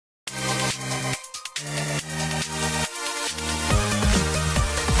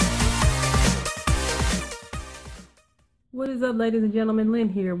is up, ladies and gentlemen? Lynn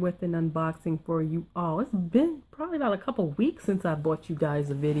here with an unboxing for you all. It's been probably about a couple weeks since I bought you guys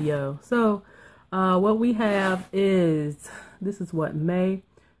a video. So what we have is, this is what, May.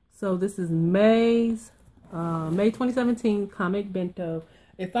 So this is May 2017 comic Bento.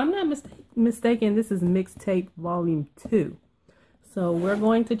 If I'm not mistaken, this is MixTape Volume 2. So we're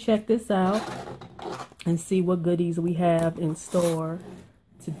going to check this out and see what goodies we have in store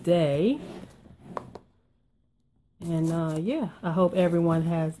today. And yeah, I hope everyone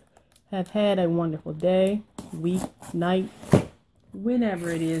have had a wonderful day, week, night, whenever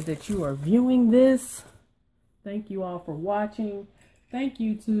it is that you are viewing this. Thank you all for watching. Thank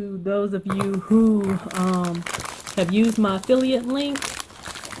you to those of you who have used my affiliate link,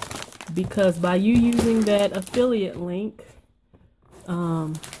 because by you using that affiliate link,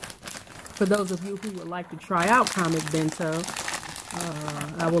 for those of you who would like to try out Comic Bento,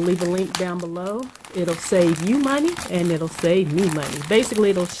 I will leave a link down below. It'll save you money and it'll save me money. Basically,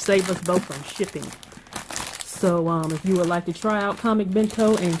 it'll save us both on shipping. So if you would like to try out Comic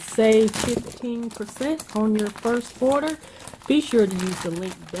Bento and save 15% on your first order, be sure to use the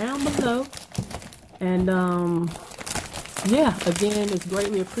link down below. And yeah, again, it's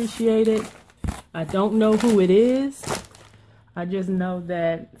greatly appreciated. I don't know who it is. I just know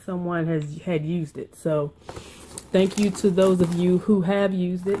that someone had used it. So thank you to those of you who have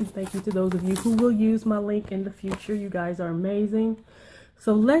used it. And thank you to those of you who will use my link in the future. You guys are amazing.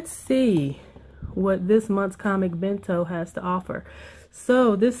 So let's see what this month's Comic Bento has to offer.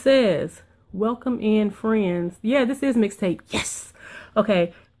 So this says, welcome in friends. Yeah, this is MixTape. Yes.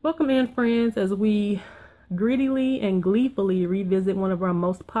 Okay. Welcome in friends as we greedily and gleefully revisit one of our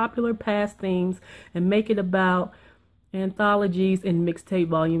most popular past themes and make it about anthologies in MixTape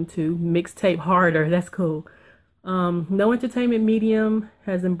Volume 2. MixTape harder. That's cool. No entertainment medium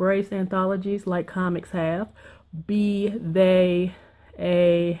has embraced anthologies like comics have, be they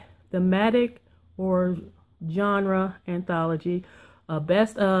a thematic or genre anthology, a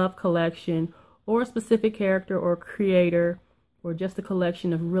best of collection, or a specific character or creator, or just a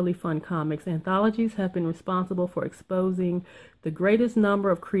collection of really fun comics. Anthologies have been responsible for exposing the greatest number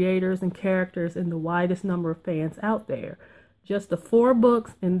of creators and characters and the widest number of fans out there. Just the 4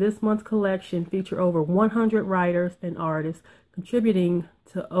 books in this month's collection feature over 100 writers and artists contributing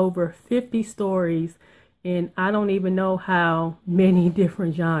to over 50 stories in I don't even know how many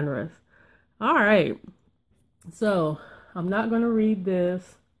different genres. All right, so I'm not going to read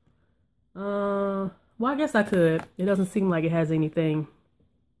this. Well, I guess I could. It doesn't seem like it has anything,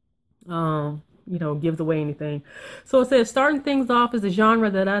 you know, gives away anything. So it says, starting things off is a genre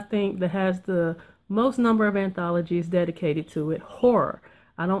that I think that has the most number of anthologies dedicated to it, horror.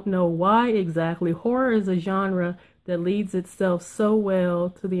 I don't know why exactly. Horror is a genre that leads itself so well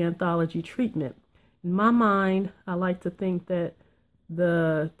to the anthology treatment. In my mind, I like to think that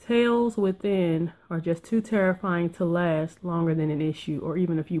the tales within are just too terrifying to last longer than an issue or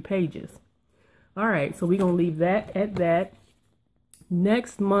even a few pages. All right, so we're going to leave that at that.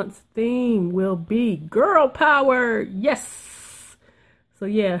 Next month's theme will be girl power. Yes. So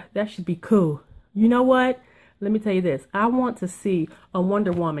yeah, that should be cool. You know what? Let me tell you this. I want to see a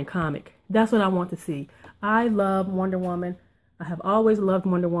Wonder Woman comic. That's what I want to see. I love Wonder Woman. I have always loved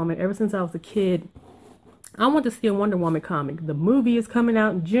Wonder Woman ever since I was a kid. I want to see a Wonder Woman comic. The movie is coming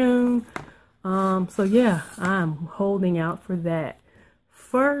out in June. So yeah, I'm holding out for that.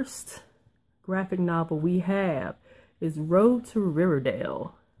 First graphic novel we have is Road to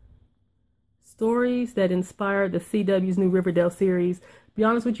Riverdale. Stories that inspired the CW's new Riverdale series. Be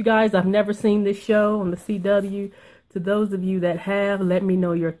honest with you guys, I've never seen this show on the CW. To those of you that have, let me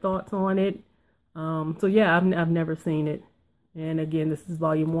know your thoughts on it. So yeah, I've never seen it. And again, this is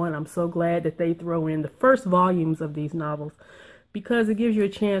volume 1. I'm so glad that they throw in the first volumes of these novels, because it gives you a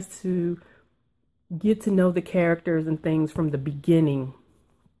chance to get to know the characters and things from the beginning.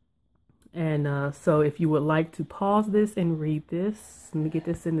 And so if you would like to pause this and read this, let me get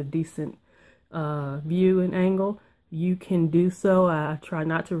this in a decent view and angle, you can do so. I try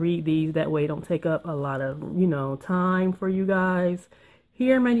not to read these, that way it don't take up a lot of, you know, time for you guys.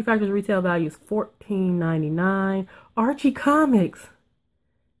 Here, manufacturer's retail value is $14.99. Archie comics.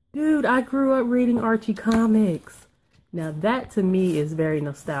 Dude, I grew up reading Archie comics. Now that to me is very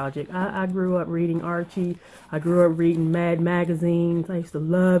nostalgic. I grew up reading Archie. I grew up reading Mad magazines. I used to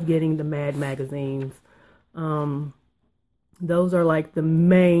love getting the Mad magazines. Those are like the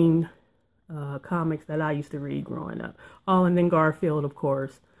main comics that I used to read growing up. Oh, and then Garfield, of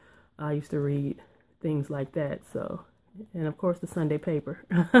course. I used to read things like that. So, and of course the Sunday paper.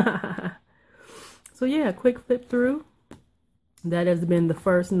 So yeah, quick flip through. That has been the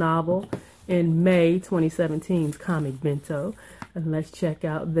first novel in May 2017's Comic Bento. And let's check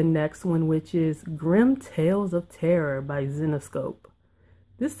out the next one, which is Grimm Tales of Terror by Zenescope.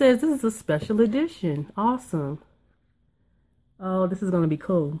 This says this is a special edition. Awesome. Oh, this is going to be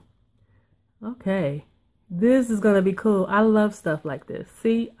cool. Okay. This is going to be cool. I love stuff like this.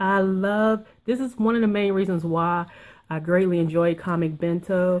 See, this is one of the main reasons why I greatly enjoy Comic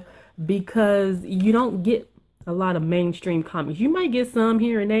Bento, because you don't get a lot of mainstream comics. You might get some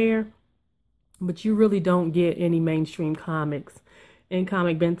here and there, but you really don't get any mainstream comics in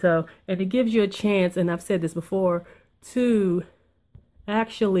Comic Bento. And it gives you a chance, and I've said this before, to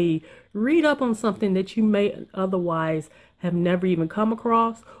actually read up on something that you may otherwise have never even come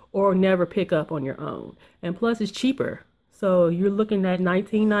across or never pick up on your own. And plus it's cheaper. So you're looking at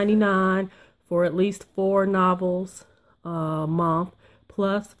 $19.99 for at least 4 novels a month,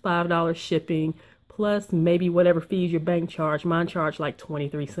 plus $5 shipping, plus maybe whatever fees your bank charge. Mine charge like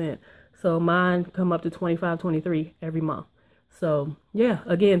 23 cents. So mine come up to 25, 23 every month. So yeah,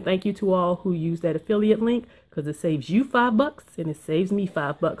 again, thank you to all who use that affiliate link, because it saves you $5 and it saves me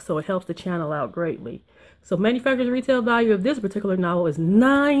 $5. So it helps the channel out greatly. So manufacturer's retail value of this particular novel is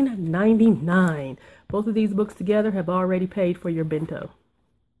 $9.99. Both of these books together have already paid for your bento.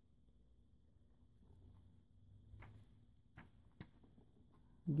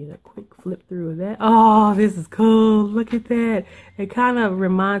 Get a quick flip through of that. Oh, this is cool. Look at that. It kind of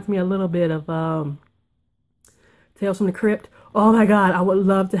reminds me a little bit of Tales from the Crypt. Oh my God, I would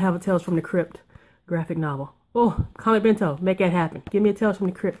love to have a Tales from the Crypt graphic novel. Oh, Comic Bento, make that happen. Give me a Tales from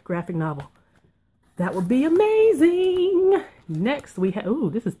the Crypt graphic novel. That would be amazing. Next we have, ooh,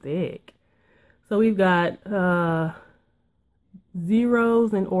 this is thick. So we've got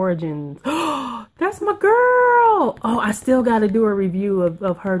Zeros and Origins. Oh, that's my girl. Oh, I still got to do a review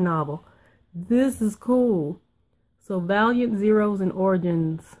of her novel. This is cool. So Valiant Zeros and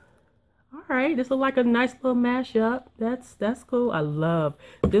Origins. All right, this looks like a nice little mashup. That's cool. I love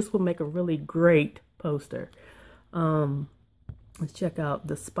this. Will make a really great poster. Let's check out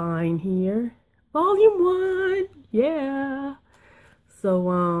the spine here. Volume 1. Yeah.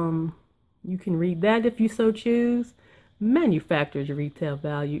 So you can read that if you so choose. Manufacturer's retail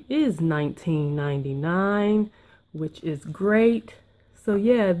value is $19.99, which is great. So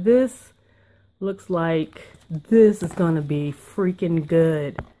yeah, this looks like this is gonna be freaking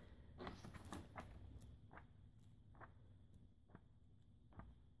good.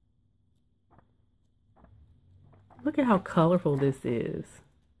 Look at how colorful this is.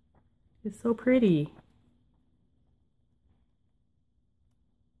 It's so pretty.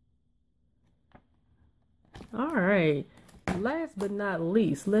 All right, last but not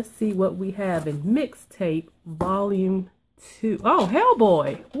least, let's see what we have in MixTape Volume 2. Oh,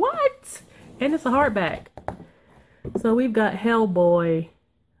 Hellboy. What? And it's a hardback. So we've got Hellboy.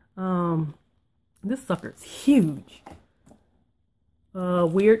 This sucker's huge.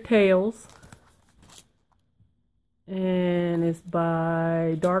 Weird Tales. And it's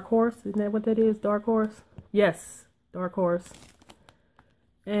by Dark Horse. Isn't that what that is? Dark Horse? Yes, Dark Horse.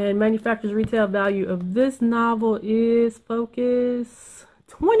 And manufacturer's retail value of this novel is, focus,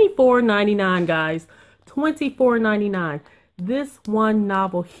 $24.99, guys. $24.99. This one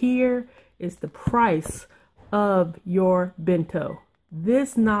novel here is the price of your bento.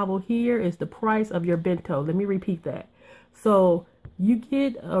 This novel here is the price of your bento. Let me repeat that. So you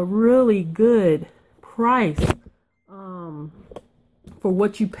get a really good price for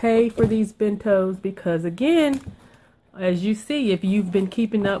what you pay for these bentos, because again, as you see, if you've been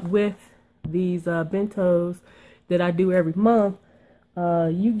keeping up with these bentos that I do every month,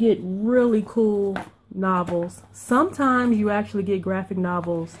 you get really cool novels. Sometimes you actually get graphic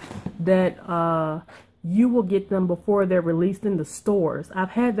novels that you will get them before they're released in the stores.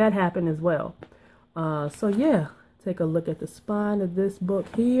 I've had that happen as well. So yeah, take a look at the spine of this book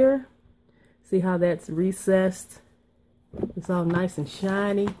here. See how that's recessed. It's all nice and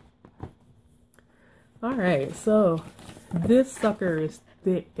shiny. All right, so this sucker is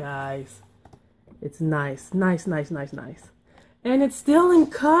thick, guys. It's nice, nice, nice, nice, nice. And it's still in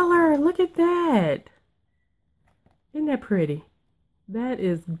color. Look at that. Isn't that pretty? That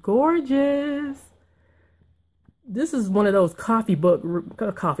is gorgeous. This is one of those coffee book.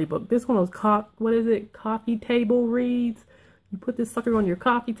 This one of those, what is it? Coffee table reads. You put this sucker on your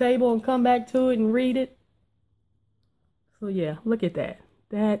coffee table and come back to it and read it. So yeah, look at that.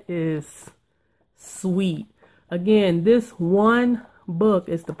 That is sweet. Again, this one book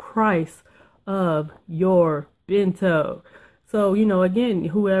is the price of your bento. So, you know, again,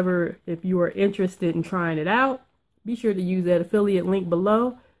 whoever, if you are interested in trying it out, be sure to use that affiliate link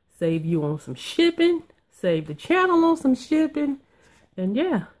below. Save you on some shipping. Save the channel on some shipping. And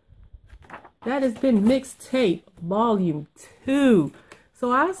yeah, that has been MixTape Volume 2.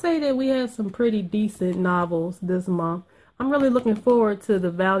 So I say that we have some pretty decent novels this month. I'm really looking forward to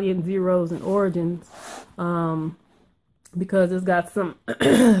the Valiant Zeros and Origins because it's got some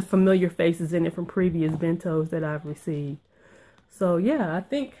familiar faces in it from previous Bentos that I've received. So yeah, I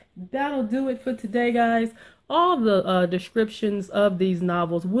think that'll do it for today, guys. All the descriptions of these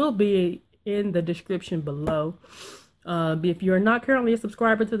novels will be in the description below. If you're not currently a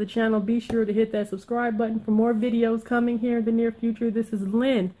subscriber to the channel, be sure to hit that subscribe button for more videos coming here in the near future. This is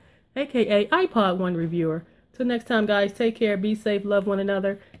Lynn, aka iPod One Reviewer. Till next time, guys, take care, be safe, love one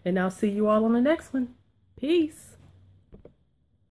another, and I'll see you all on the next one. Peace.